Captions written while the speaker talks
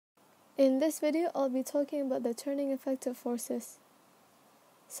In this video, I'll be talking about the turning effect of forces.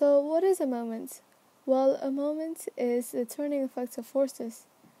 So, what is a moment? Well, a moment is the turning effect of forces.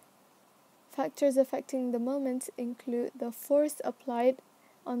 Factors affecting the moment include the force applied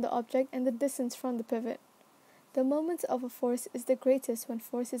on the object and the distance from the pivot. The moment of a force is the greatest when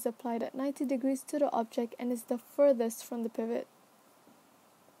force is applied at 90 degrees to the object and is the furthest from the pivot.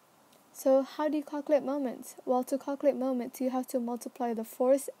 So, how do you calculate moment? Well, to calculate moment, you have to multiply the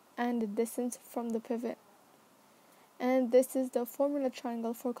force and the distance from the pivot. And this is the formula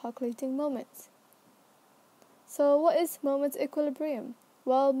triangle for calculating moments. So, what is moment equilibrium?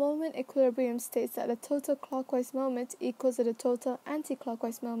 Well, moment equilibrium states that the total clockwise moment equals to the total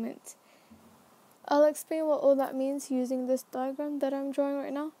anti-clockwise moment. I'll explain what all that means using this diagram that I'm drawing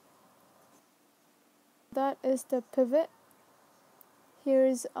right now. That is the pivot.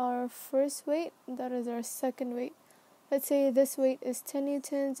 Here's our first weight, that is our second weight. Let's say this weight is 10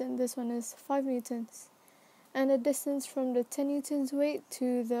 newtons and this one is 5 newtons. And the distance from the 10 newtons weight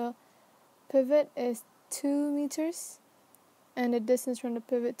to the pivot is 2 meters. And the distance from the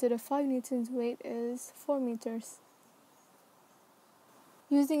pivot to the 5 newtons weight is 4 meters.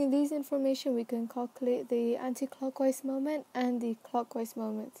 Using these information, we can calculate the anti-clockwise moment and the clockwise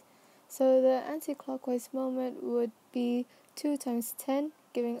moment. So the anti-clockwise moment would be 2 times 10,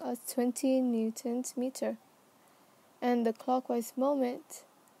 giving us 20 newtons meter. And the clockwise moment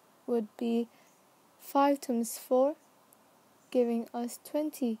would be 5 times 4, giving us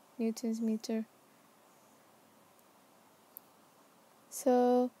 20 newtons meter.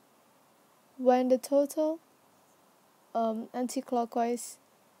 So when the total anti-clockwise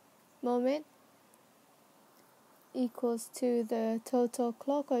moment equals to the total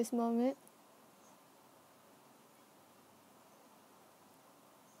clockwise moment,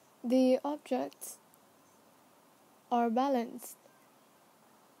 the objects are balanced,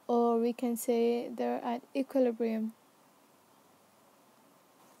 or we can say they're at equilibrium.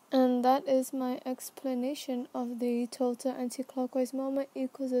 And that is my explanation of the total anti-clockwise moment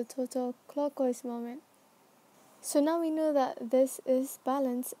equals the total clockwise moment. So now we know that this is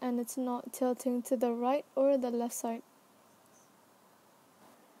balanced and it's not tilting to the right or the left side.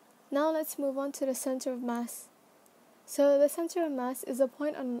 Now let's move on to the center of mass. So the center of mass is a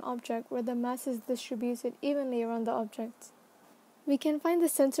point on an object where the mass is distributed evenly around the object. We can find the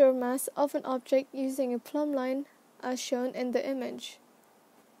center of mass of an object using a plumb line as shown in the image.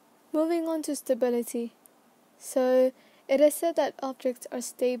 Moving on to stability. So it is said that objects are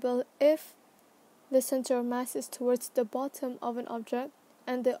stable if the center of mass is towards the bottom of an object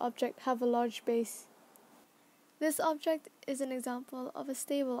and the object have a large base. This object is an example of a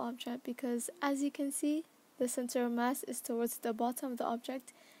stable object because, as you can see, the center of mass is towards the bottom of the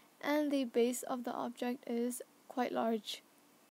object and the base of the object is quite large.